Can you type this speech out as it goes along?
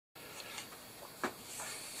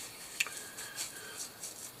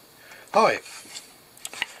Hi,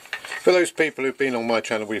 for those people who've been on my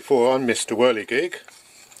channel before, I'm Mr. Whirligig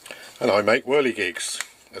and I make whirligigs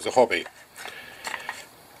as a hobby.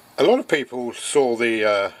 A lot of people saw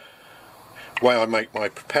the way I make my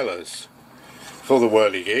propellers for the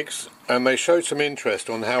whirligigs and they showed some interest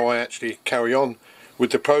on how I actually carry on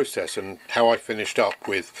with the process and how I finished up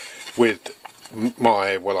with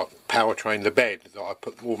my powertrain, the bed that I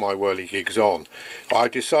put all my whirligigs on. I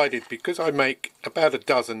decided, because I make about a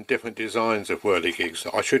dozen different designs of whirligigs,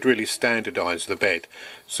 that I should really standardise the bed.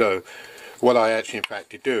 So what I actually in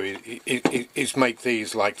fact do is make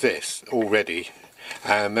these like this already,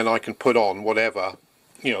 and then I can put on whatever,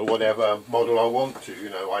 whatever model I want to.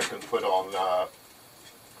 I can put on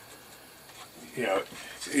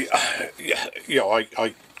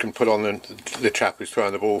I can put on the chap who's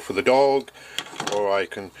throwing the ball for the dog, or I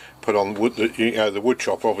can put on the wood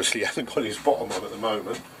chop. Obviously hasn't got his bottom on at the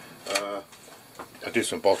moment. I did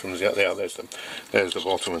some bottoms. Yeah, there's the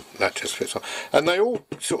bottom, and that just fits on. And they all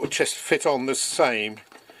sort of just fit on the same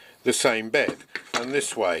bed. And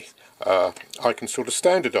this way, I can sort of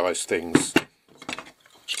standardise things,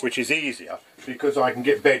 which is easier because I can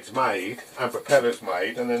get beds made and propellers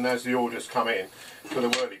made, and then as the orders come in for the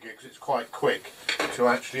whirligigs, it's quite quick to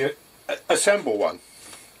actually assemble one.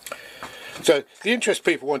 So the interest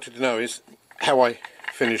people wanted to know is how I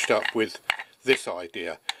finished up with this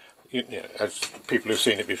idea. As people who've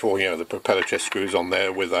seen it before, the propeller chest screws on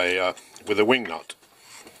there with a wing nut.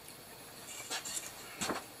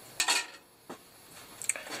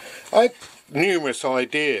 I had numerous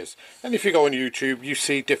ideas, and if you go on YouTube you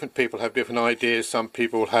see different people have different ideas. Some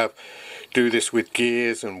people do this with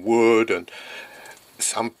gears and wood, and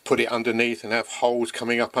some put it underneath and have holes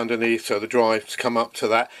coming up underneath so the drives come up to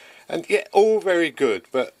that, and yeah, all very good,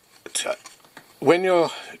 but when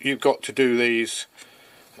you've got to do these,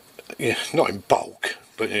 not in bulk,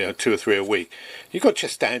 but 2 or 3 a week, you've got to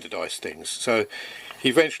just standardise things. So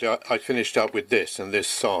eventually I finished up with this and this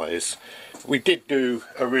size. We did do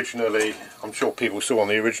originally, I'm sure people saw on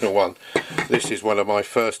the original one, this is one of my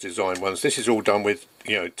first design ones. This is all done with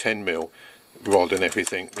 10mm rod and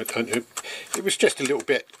everything, and it was just a little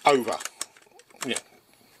bit over,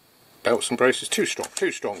 belts and braces too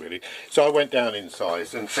strong really. So I went down in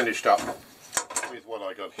size and finished up with what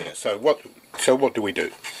I got here. So what do we do?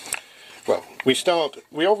 Well, we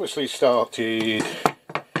obviously started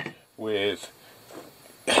with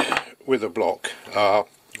a block.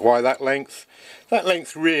 Why that length? That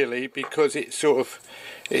length really because it sort of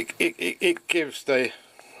it gives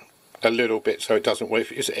a little bit, so it doesn't. I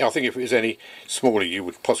think if it was any smaller you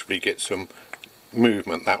would possibly get some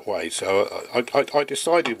movement that way. So I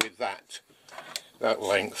decided with that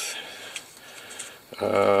length,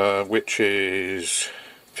 which is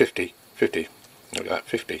 50. Look at that,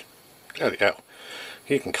 50. There we go.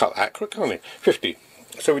 You can cut that, can't you? 50.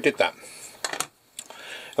 So we did that,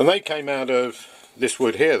 and they came out of this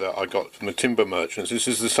wood here that I got from the timber merchants. This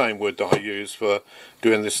is the same wood that I use for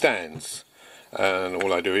doing the stands, and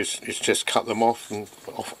all I do is just cut them off, and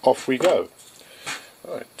off we go.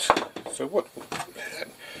 Right, so what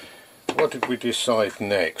did we decide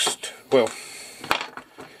next? Well,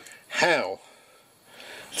 how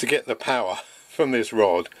to get the power from this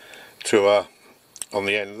rod to on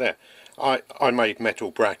the end there. I made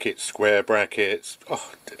metal brackets, square brackets.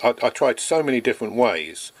 I tried so many different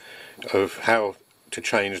ways of how to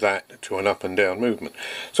change that to an up and down movement.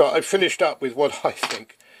 So I finished up with what I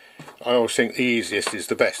always think the easiest is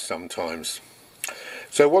the best sometimes.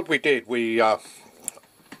 So what we did, I'll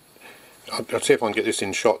see if I can get this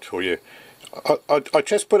in shot for you. I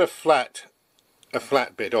just put a flat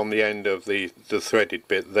bit on the end of the threaded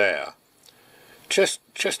bit there,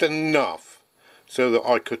 just enough so that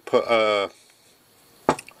I could put a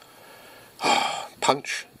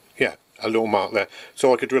punch, a little mark there,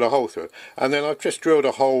 so I could drill a hole through it. And then I've just drilled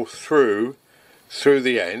a hole through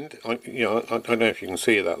the end. I don't know if you can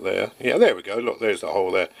see that there. Yeah, there we go. Look, there's the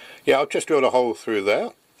hole there. Yeah, I've just drilled a hole through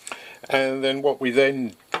there. And then what we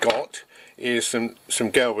then got is some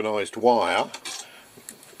galvanised wire,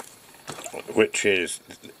 which is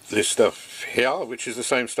this stuff here, which is the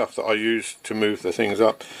same stuff that I use to move the things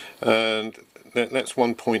up. And that's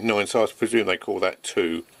 1.9, so I presume they call that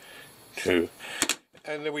 2.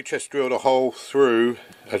 And then we just drilled a hole through,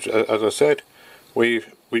 as I said, we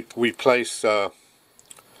place that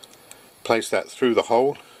through the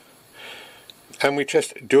hole, and we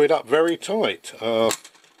just do it up very tight.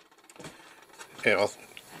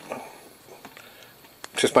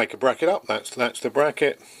 Just make a bracket up. That's the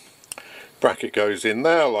bracket. Bracket goes in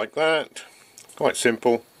there like that. Quite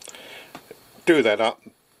simple. Do that up.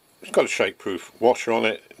 it's got a shake-proof washer on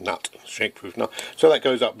it, shake-proof nut, so that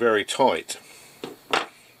goes up very tight.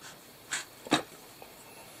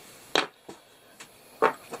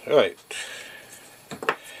 Right.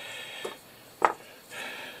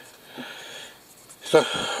 So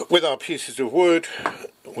with our pieces of wood,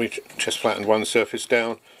 we just flattened one surface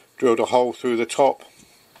down, drilled a hole through the top,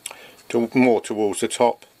 more towards the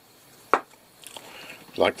top,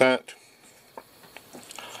 like that.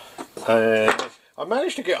 And I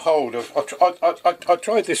managed to get hold of, I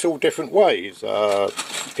tried this all different ways. I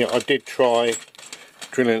did try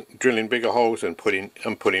drilling bigger holes and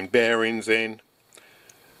putting bearings in.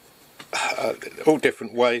 All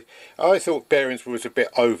different way. I thought bearings was a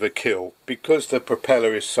bit overkill because the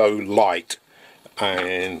propeller is so light,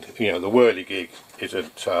 and the Whirligig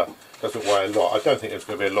doesn't weigh a lot. I don't think there's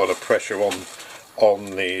going to be a lot of pressure on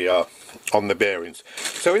the bearings.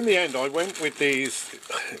 So in the end, I went with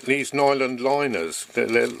these nylon liners.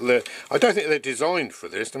 I don't think they're designed for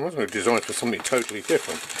this. They must be designed for something totally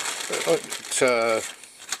different.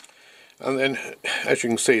 And then, as you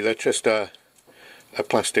can see, they're just a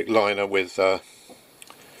plastic liner with a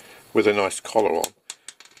nice collar on,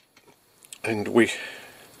 and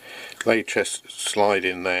they just slide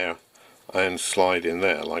in there and slide in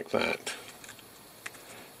there like that.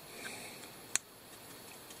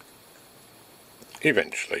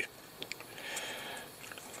 Eventually.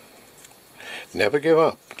 Never give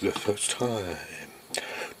up the first time.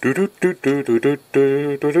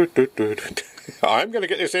 I'm going to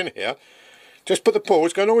get this in here. Just put the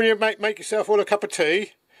pause, go, you make yourself all a cup of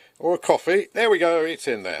tea or a coffee. There we go, it's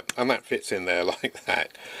in there, and that fits in there like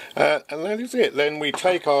that. And that is it. Then we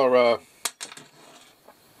take our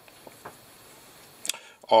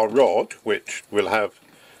rod, which will have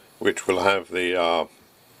the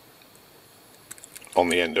on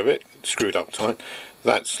the end of it screwed up tight.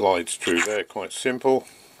 That slides through there, quite simple.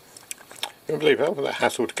 You won't believe how that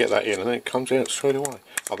hassle to get that in, and then it comes out straight away.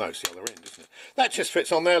 Oh no, it's the other end, isn't it? That just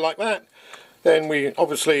fits on there like that. Then we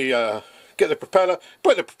obviously get the propeller,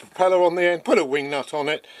 put the propeller on the end, put a wing nut on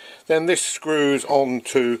it. Then this screws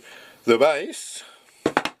onto the base.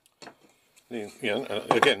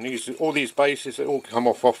 Again, all these bases, they all come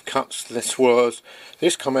off cuts. This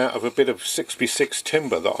come out of a bit of 6x6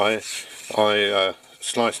 timber that I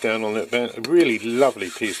sliced down on it. A really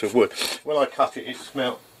lovely piece of wood. When I cut it, it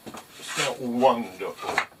smelt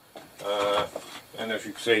wonderful. And as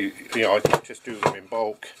you can see, I just do them in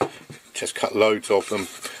bulk. Just cut loads of them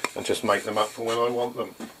and just make them up for when I want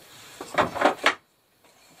them.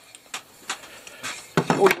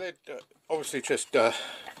 All you did, obviously just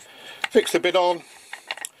fix the bit on,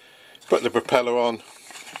 put the propeller on,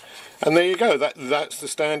 and there you go. That's the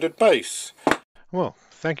standard base. Well,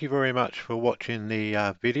 thank you very much for watching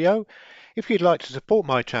the video. If you'd like to support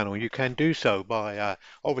my channel, you can do so by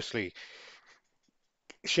obviously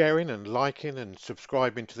sharing and liking and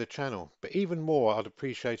subscribing to the channel. But even more, I'd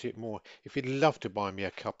appreciate it more if you'd love to buy me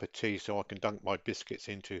a cup of tea so I can dunk my biscuits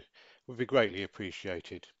into. It would be greatly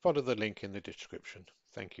appreciated. Follow the link in the description.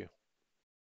 Thank you.